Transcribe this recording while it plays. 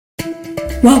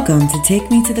Welcome to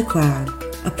Take Me to the Cloud,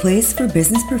 a place for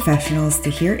business professionals to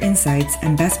hear insights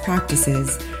and best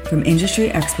practices from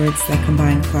industry experts that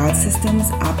combine cloud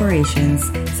systems, operations,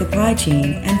 supply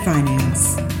chain, and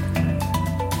finance.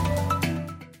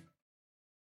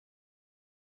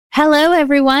 Hello,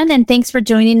 everyone, and thanks for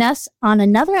joining us on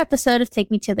another episode of Take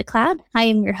Me to the Cloud. I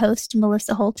am your host,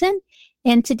 Melissa Holton,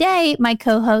 and today my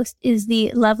co-host is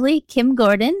the lovely Kim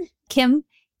Gordon. Kim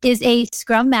is a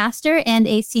Scrum Master and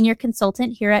a Senior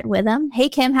Consultant here at Witham. Hey,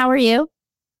 Kim, how are you?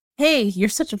 Hey, you're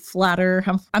such a flatterer.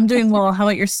 I'm doing well. How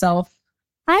about yourself?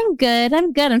 I'm good.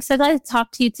 I'm so glad to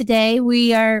talk to you today.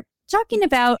 We are talking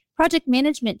about project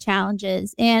management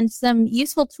challenges and some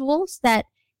useful tools that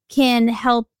can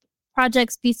help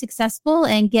projects be successful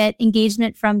and get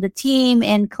engagement from the team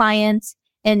and clients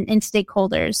and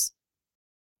stakeholders.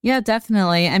 Yeah,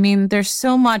 definitely. I mean, there's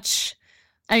so much.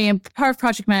 I mean, part of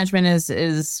project management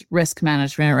is risk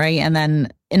management, right? And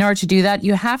then in order to do that,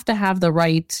 you have to have the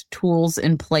right tools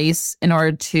in place in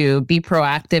order to be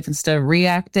proactive instead of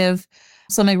reactive.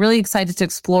 So I'm really excited to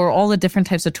explore all the different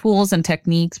types of tools and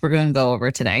techniques we're going to go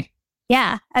over today.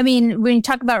 Yeah. I mean, when you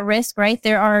talk about risk, right,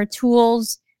 there are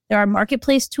tools, there are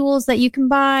marketplace tools that you can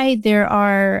buy. There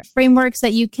are frameworks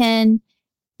that you can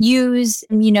use.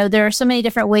 You know, there are so many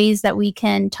different ways that we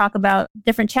can talk about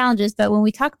different challenges. But when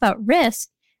we talk about risk,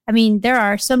 I mean, there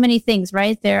are so many things,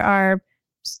 right?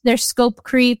 There's scope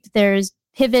creep, there's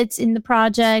pivots in the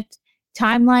project,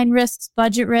 timeline risks,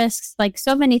 budget risks, like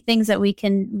so many things that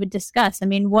would discuss. I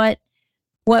mean, what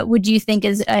would you think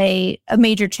is a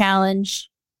major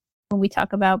challenge when we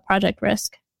talk about project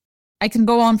risk? I can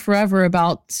go on forever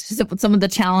about some of the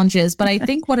challenges, but I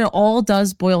think what it all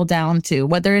does boil down to,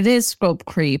 whether it is scope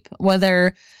creep,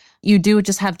 whether you do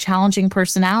just have challenging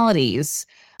personalities,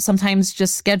 sometimes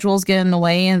just schedules get in the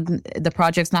way and the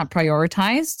project's not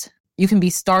prioritized. You can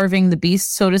be starving the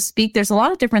beast, so to speak. There's a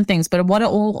lot of different things, but what it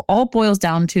all boils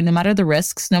down to, no matter the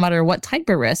risks, no matter what type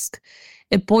of risk,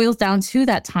 it boils down to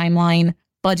that timeline,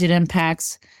 budget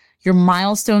impacts, your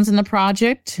milestones in the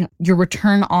project, your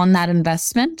return on that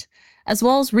investment, as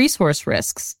well as resource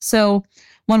risks. So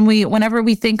whenever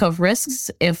we think of risks,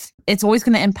 if it's always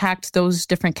going to impact those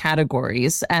different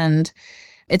categories. And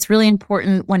it's really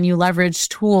important when you leverage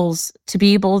tools to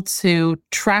be able to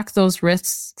track those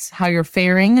risks, how you're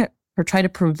faring, or try to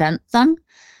prevent them,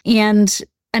 and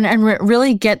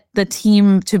really get the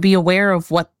team to be aware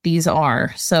of what these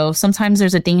are. So sometimes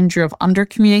there's a danger of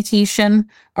under-communication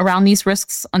around these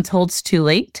risks until it's too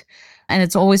late. And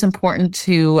it's always important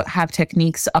to have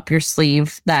techniques up your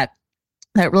sleeve that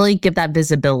really give that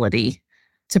visibility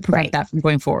to prevent that from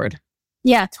going forward.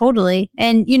 Yeah, totally.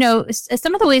 And, you know,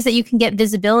 some of the ways that you can get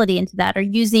visibility into that are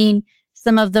using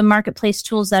some of the marketplace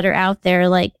tools that are out there,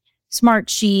 like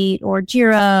Smartsheet or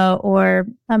Jira or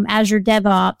Azure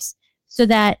DevOps, so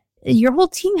that your whole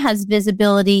team has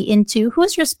visibility into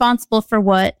who's responsible for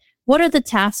what are the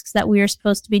tasks that we are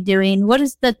supposed to be doing, what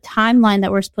is the timeline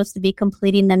that we're supposed to be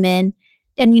completing them in.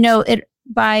 And, you know,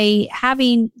 by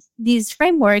having these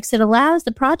frameworks, it allows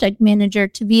the project manager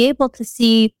to be able to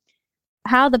see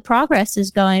how the progress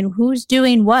is going, who's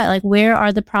doing what, like where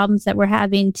are the problems that we're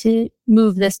having to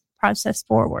move this process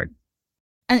forward.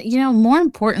 And, you know, more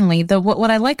importantly,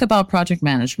 what I like about project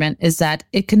management is that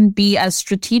it can be as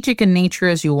strategic in nature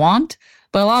as you want,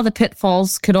 but a lot of the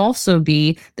pitfalls could also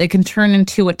be they can turn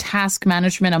into a task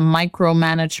management, a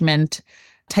micromanagement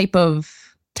type of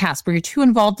task where you're too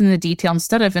involved in the detail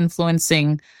instead of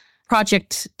influencing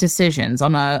project decisions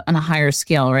on a higher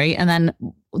scale, right? And then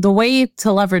the way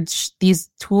to leverage these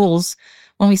tools,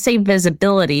 when we say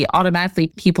visibility, automatically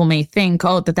people may think,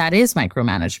 oh, that is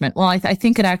micromanagement. Well, I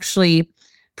think it actually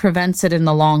prevents it in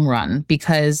the long run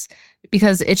because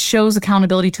it shows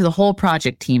accountability to the whole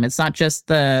project team. It's not just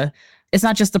the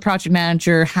project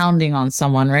manager hounding on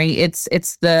someone, right?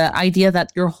 It's the idea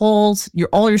that all your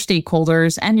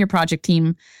stakeholders and your project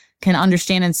team can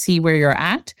understand and see where you're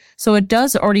at. So it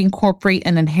does already incorporate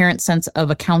an inherent sense of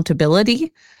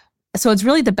accountability. So it's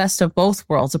really the best of both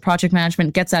worlds. The project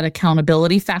management gets that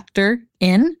accountability factor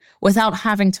in without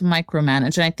having to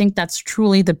micromanage. And I think that's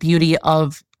truly the beauty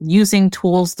of using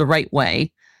tools the right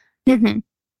way. Mm-hmm.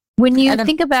 When you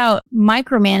think about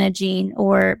micromanaging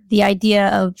or the idea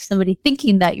of somebody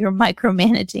thinking that you're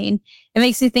micromanaging, it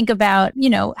makes you think about,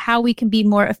 you know, how we can be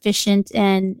more efficient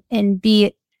and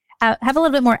have a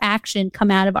little bit more action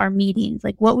come out of our meetings.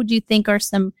 Like, what would you think are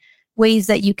some ways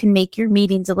that you can make your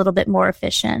meetings a little bit more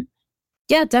efficient?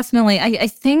 Yeah, definitely. I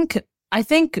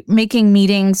think making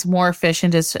meetings more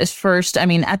efficient is first. I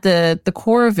mean, at the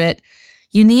core of it,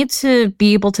 you need to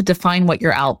be able to define what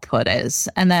your output is.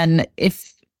 And then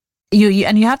if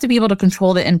And you have to be able to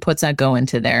control the inputs that go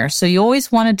into there. So you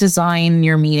always want to design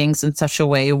your meetings in such a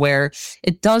way where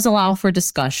it does allow for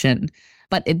discussion,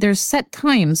 but there's set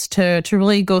times to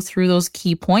really go through those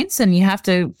key points, and you have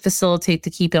to facilitate to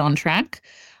keep it on track.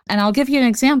 And I'll give you an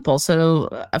example.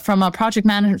 So from a project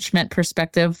management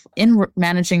perspective, in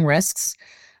managing risks,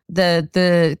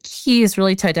 the key is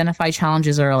really to identify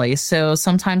challenges early. So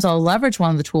sometimes I'll leverage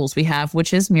one of the tools we have,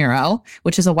 which is Miro,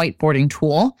 which is a whiteboarding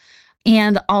tool.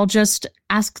 And I'll just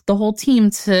ask the whole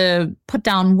team to put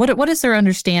down what is their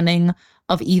understanding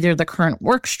of either the current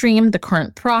work stream, the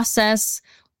current process,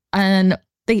 and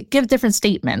they give different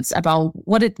statements about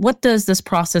what does this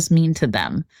process mean to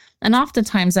them. And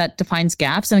oftentimes that defines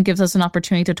gaps, and it gives us an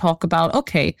opportunity to talk about,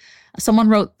 okay, someone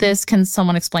wrote this, can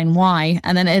someone explain why?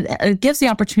 And then it gives the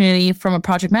opportunity from a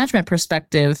project management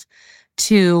perspective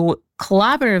to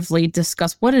collaboratively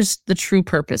discuss what is the true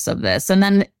purpose of this. And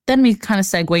then we kind of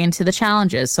segue into the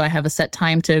challenges. So I have a set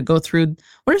time to go through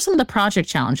what are some of the project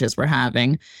challenges we're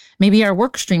having. Maybe our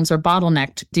work streams are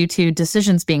bottlenecked due to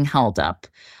decisions being held up.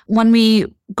 When we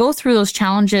go through those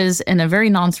challenges in a very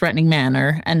non-threatening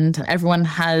manner, and everyone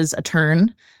has a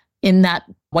turn in that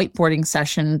whiteboarding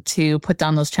session to put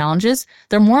down those challenges,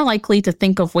 they're more likely to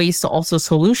think of ways to also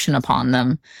solution upon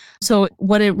them. So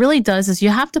what it really does is you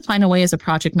have to find a way as a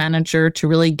project manager to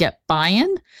really get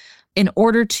buy-in in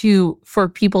order for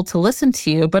people to listen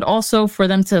to you, but also for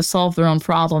them to solve their own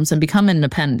problems and become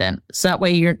independent. So that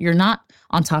way you're not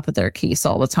on top of their case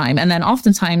all the time. And then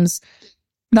oftentimes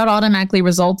that automatically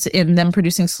results in them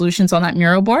producing solutions on that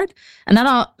Miro board. And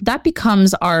that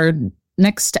becomes our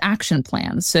next action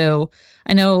plan. So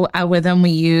I know with them, we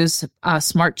use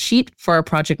Smartsheet for our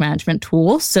project management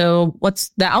tool. So what's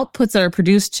the outputs that are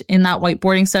produced in that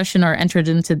whiteboarding session are entered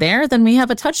into there. Then we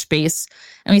have a touch base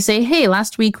and we say, hey,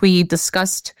 last week we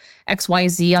discussed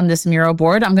XYZ on this Miro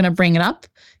board. I'm going to bring it up.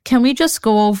 Can we just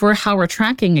go over how we're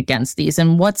tracking against these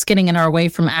and what's getting in our way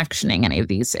from actioning any of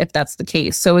these, if that's the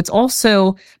case? So it's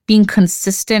also being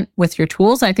consistent with your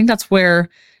tools. I think that's where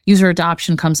user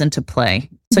adoption comes into play.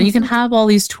 So you can have all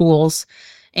these tools,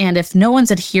 and if no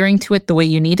one's adhering to it the way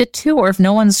you need it to, or if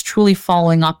no one's truly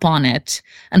following up on it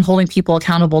and holding people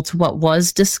accountable to what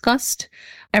was discussed,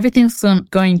 everything's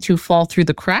going to fall through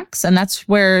the cracks. And that's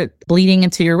where bleeding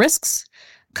into your risks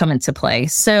come into play.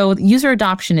 So user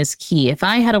adoption is key. If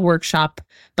I had a workshop,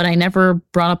 but I never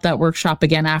brought up that workshop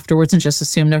again afterwards and just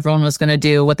assumed everyone was going to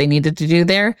do what they needed to do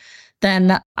there,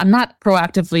 then I'm not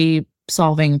proactively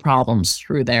solving problems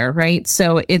through there, right?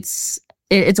 So it's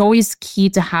always key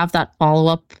to have that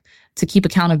follow-up to keep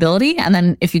accountability. And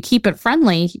then if you keep it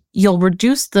friendly, you'll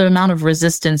reduce the amount of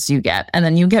resistance you get. And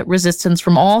then you get resistance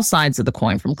from all sides of the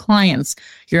coin, from clients,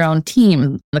 your own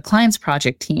team, the client's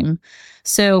project team.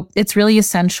 So it's really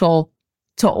essential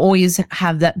to always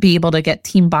have that, be able to get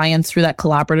team buy-in through that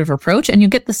collaborative approach. And you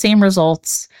get the same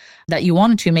results that you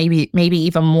wanted to, maybe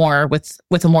even more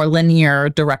with a more linear,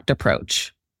 direct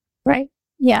approach. Right.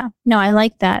 Yeah. No, I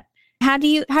like that. How do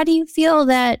you feel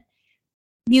that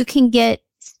you can get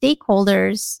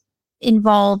stakeholders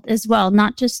involved as well,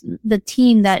 not just the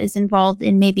team that is involved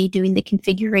in maybe doing the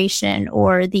configuration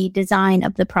or the design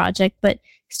of the project, but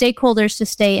stakeholders to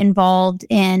stay involved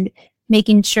and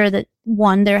making sure that,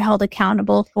 one, they're held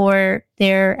accountable for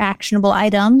their actionable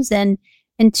items, and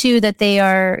two, that they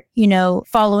are,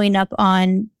 following up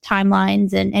on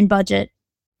timelines and budget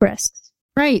risks.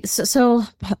 Right. So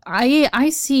I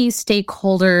see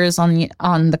stakeholders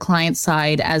on the client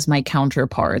side as my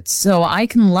counterparts. So I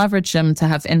can leverage them to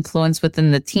have influence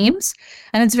within the teams.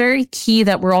 And it's very key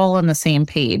that we're all on the same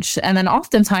page. And then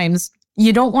oftentimes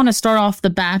you don't want to start off the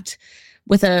bat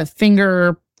with a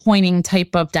finger pointing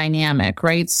type of dynamic,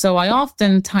 right? So I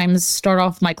oftentimes start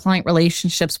off my client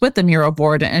relationships with the Miro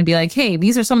board and be like, hey,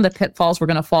 these are some of the pitfalls we're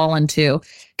going to fall into.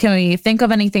 Can we think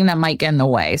of anything that might get in the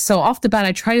way? So off the bat,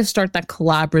 I try to start that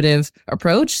collaborative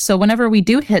approach. So whenever we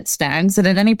do hit snags, and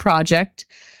in any project,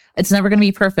 it's never going to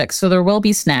be perfect. So there will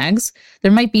be snags.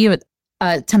 There might be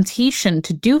a temptation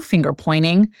to do finger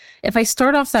pointing. If I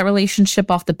start off that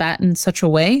relationship off the bat in such a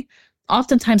way,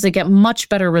 oftentimes I get much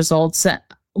better results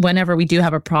whenever we do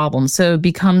have a problem. So it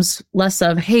becomes less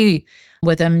of, hey,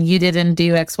 with them, you didn't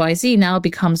do XYZ. Now it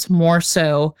becomes more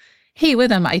so, hey,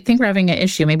 with them, I think we're having an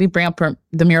issue. Maybe bring up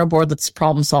the Miro board, let's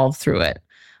problem solve through it.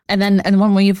 And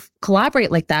when we collaborate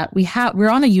like that, we're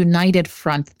on a united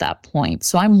front at that point.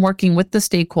 So I'm working with the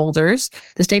stakeholders.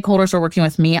 The stakeholders are working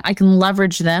with me. I can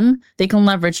leverage them. They can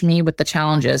leverage me with the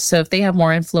challenges. So if they have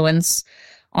more influence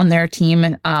on their team,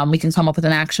 we can come up with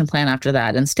an action plan after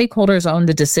that. And stakeholders own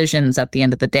the decisions at the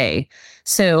end of the day.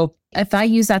 So if I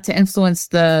use that to influence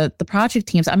the project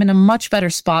teams, I'm in a much better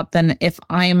spot than if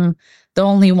I'm the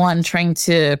only one trying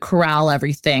to corral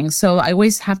everything. So I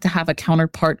always have to have a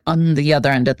counterpart on the other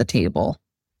end of the table.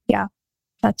 Yeah,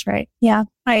 that's right. Yeah,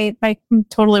 I'm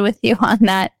totally with you on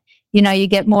that. You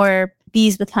get more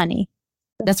bees with honey.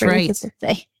 That's right.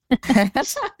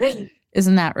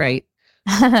 Isn't that right?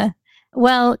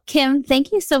 Well, Kim,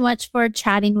 thank you so much for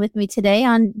chatting with me today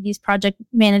on these project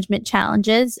management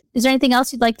challenges. Is there anything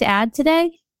else you'd like to add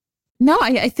today? No,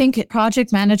 I think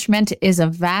project management is a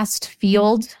vast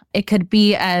field. It could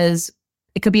be as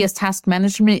task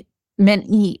management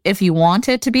if you want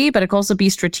it to be, but it could also be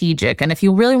strategic. And if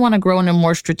you really want to grow in a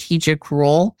more strategic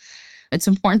role, it's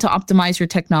important to optimize your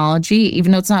technology,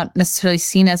 even though it's not necessarily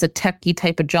seen as a techie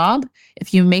type of job.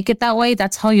 If you make it that way,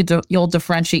 that's how you'll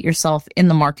differentiate yourself in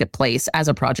the marketplace as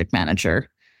a project manager.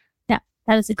 Yeah,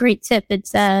 that is a great tip.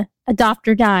 It's adopt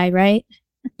or die, right?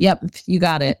 Yep, you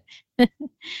got it.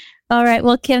 All right.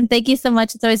 Well, Kim, thank you so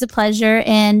much. It's always a pleasure.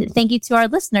 And thank you to our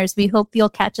listeners. We hope you'll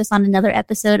catch us on another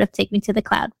episode of Take Me to the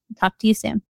Cloud. Talk to you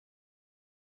soon.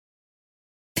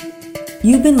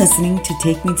 You've been listening to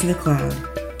Take Me to the Cloud.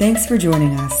 Thanks for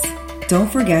joining us.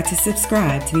 Don't forget to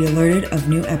subscribe to be alerted of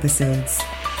new episodes.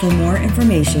 For more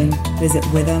information, visit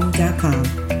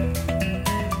withum.com.